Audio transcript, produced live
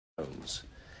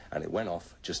And it went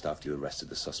off just after you arrested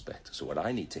the suspect. So what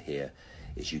I need to hear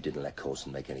is you didn't let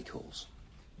Coulson make any calls.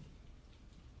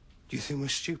 Do you think we're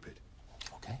stupid?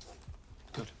 Okay,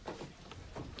 good.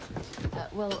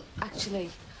 Well, actually,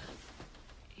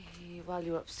 while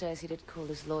you were upstairs, he did call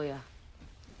his lawyer.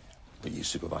 But you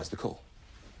supervised the call?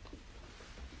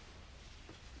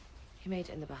 He made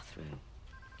it in the bathroom.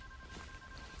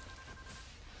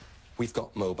 We've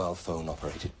got mobile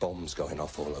phone-operated bombs going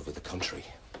off all over the country.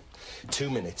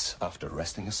 2 minutes after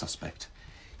arresting a suspect,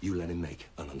 you let him make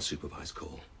an unsupervised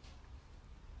call.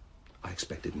 I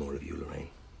expected more of you, Lorraine.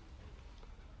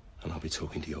 And I'll be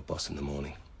talking to your boss in the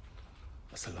morning.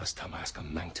 That's the last time I ask a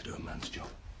mank to do a man's job.